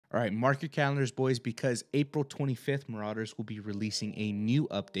All right, mark your calendars, boys, because April 25th, Marauders will be releasing a new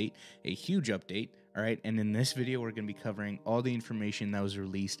update, a huge update. All right, and in this video, we're going to be covering all the information that was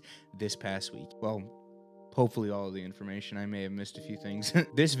released this past week. Well, hopefully all of the information. I may have missed a few things.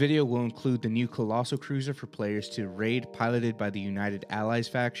 This video will include the new Colossal Cruiser for players to raid, piloted by the United Allies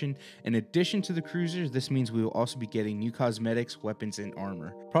faction. In addition to the cruisers, this means we will also be getting new cosmetics, weapons, and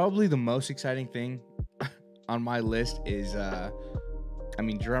armor. Probably the most exciting thing on my list is,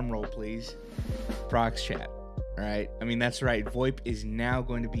 drum roll please, Prox chat. All right, that's right, VoIP is now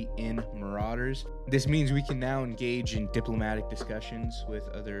going to be in Marauders. This means we can now engage in diplomatic discussions with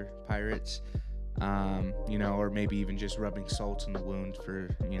other pirates, or maybe even just rubbing salt in the wound for,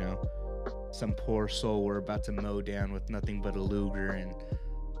 some poor soul we're about to mow down with nothing but a Luger and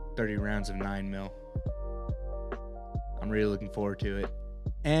 30 rounds of 9mm. I'm really looking forward to it.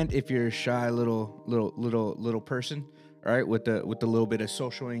 And if you're a shy little person, all right, with a little bit of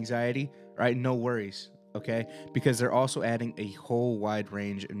social anxiety, all right, no worries. Okay, because they're also adding a whole wide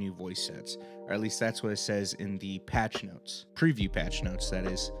range of new voice sets, or at least that's what it says in the patch notes, preview patch notes, that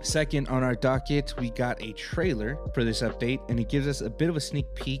is. Second on our docket, we got a trailer for this update, and it gives us a bit of a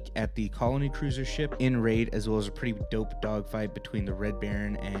sneak peek at the colony cruiser ship in raid, as well as a pretty dope dogfight between the Red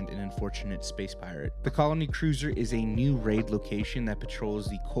Baron and an unfortunate space pirate. The colony cruiser is a new raid location that patrols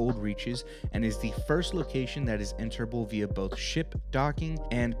the cold reaches and is the first location that is enterable via both ship docking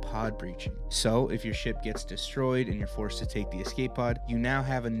and pod breaching. So if your ship gets destroyed and you're forced to take the escape pod, you now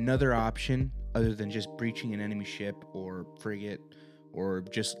have another option other than just breaching an enemy ship or frigate or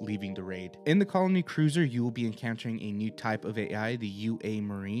just leaving the raid. In the colony cruiser, you will be encountering a new type of AI, the UA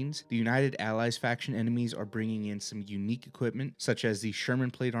Marines. The United Allies faction enemies are bringing in some unique equipment, such as the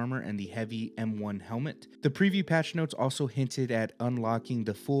Sherman plate armor and the heavy M1 helmet. The preview patch notes also hinted at unlocking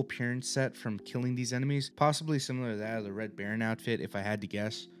the full appearance set from killing these enemies, possibly similar to that of the Red Baron outfit, if I had to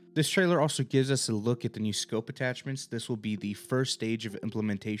guess. This trailer also gives us a look at the new scope attachments. This will be the first stage of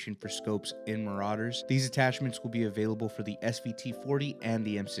implementation for scopes in Marauders. These attachments will be available for the SVT-40 and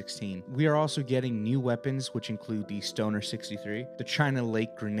the M16. We are also getting new weapons, which include the Stoner 63, the China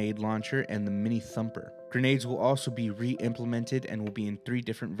Lake grenade launcher, and the Mini Thumper. Grenades will also be re-implemented and will be in 3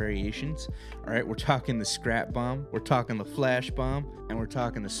 different variations. All right, we're talking the scrap bomb, we're talking the flash bomb, and we're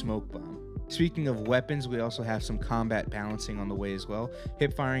talking the smoke bomb. Speaking of weapons, we also have some combat balancing on the way as well.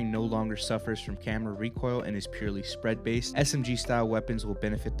 Hip firing no longer suffers from camera recoil and is purely spread based. SMG style weapons will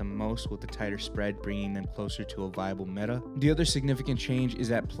benefit the most with the tighter spread, bringing them closer to a viable meta. The other significant change is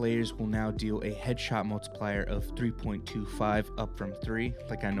that players will now deal a headshot multiplier of 3.25 up from 3.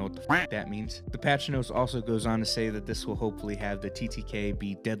 Like, I know what the f that means. The patch notes also goes on to say that this will hopefully have the TTK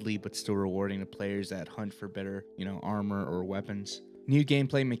be deadly but still rewarding to players that hunt for better, armor or weapons. New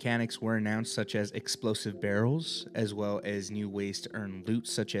gameplay mechanics were announced, such as explosive barrels, as well as new ways to earn loot,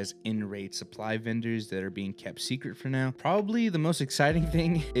 such as in-raid supply vendors that are being kept secret for now. Probably the most exciting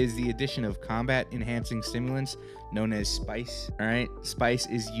thing is the addition of combat-enhancing stimulants known as Spice. All right, Spice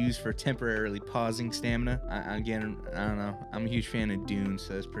is used for temporarily pausing stamina. I don't know. I'm a huge fan of Dune,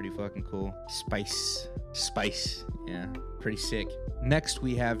 so that's pretty fucking cool. Spice, yeah, pretty sick. Next,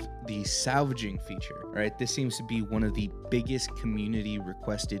 we have the salvaging feature. All right, this seems to be one of the biggest community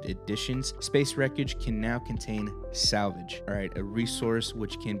requested additions. Space wreckage can now contain salvage. All right, a resource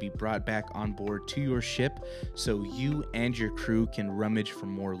which can be brought back on board to your ship so you and your crew can rummage for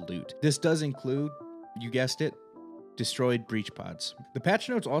more loot. This does include, you guessed it, destroyed breach pods. The patch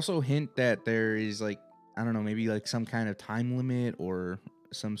notes also hint that there is maybe some kind of time limit or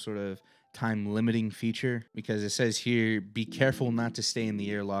some sort of time limiting feature, because it says here, be careful not to stay in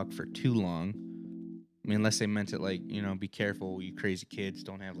the airlock for too long. Unless they meant it be careful, you crazy kids,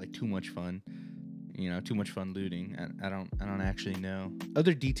 don't have too much fun. Too much fun looting. I don't actually know.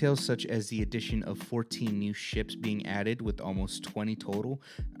 Other details, such as the addition of 14 new ships being added with almost 20 total.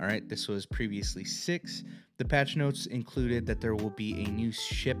 All right, this was previously 6. The patch notes included that there will be a new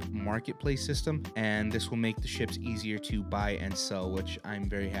ship marketplace system, and this will make the ships easier to buy and sell, which I'm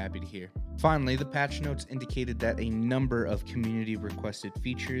very happy to hear. Finally, the patch notes indicated that a number of community requested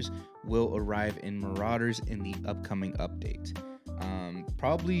features will arrive in Marauders in the upcoming update.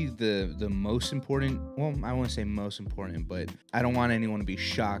 Probably the most important, well, I won't say most important, but I don't want anyone to be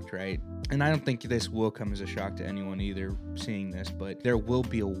shocked, right? And I don't think this will come as a shock to anyone either seeing this, but there will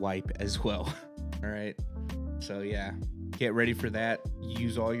be a wipe as well. All right, so yeah, get ready for that.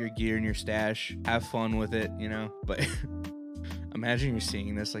 Use all your gear in your stash, have fun with it, but imagine you're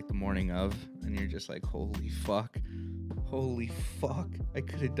seeing this the morning of, and you're just like, holy fuck, I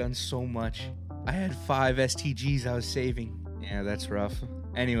could have done so much. I had 5 STGs I was saving. Yeah, that's rough.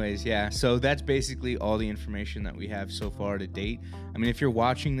 Anyways, yeah, so that's basically all the information that we have so far to date. I mean, if you're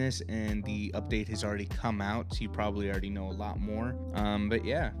watching this and the update has already come out, so you probably already know a lot more. But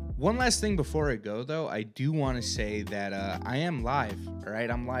yeah, one last thing before I go, though, I do want to say that I am live, all right?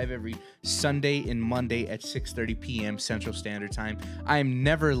 I'm live every Sunday and Monday at 6:30 p.m. Central Standard Time. I am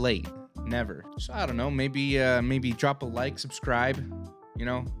never late, never. So I don't know, maybe drop a like, subscribe, you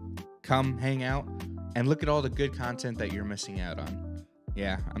know, come hang out, and look at all the good content that you're missing out on.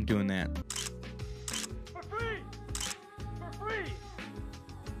 Yeah, I'm doing that. For free! For free!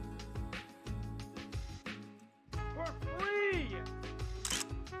 For free!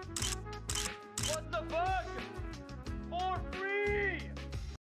 What the fuck? For free!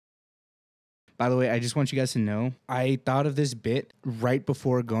 By the way, I just want you guys to know, I thought of this bit right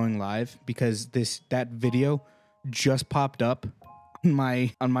before going live because that video just popped up on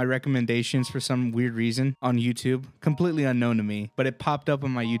my recommendations for some weird reason on YouTube, completely unknown to me, but it popped up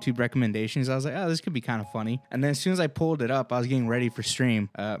on my YouTube recommendations. I was like, oh, this could be kind of funny. And then as soon as I pulled it up, I was getting ready for stream.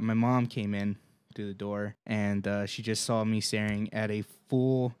 My mom came in through the door and she just saw me staring at a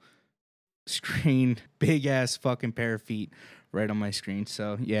full screen, big ass fucking pair of feet right on my screen.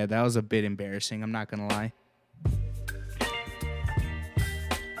 So yeah, that was a bit embarrassing. I'm not gonna lie.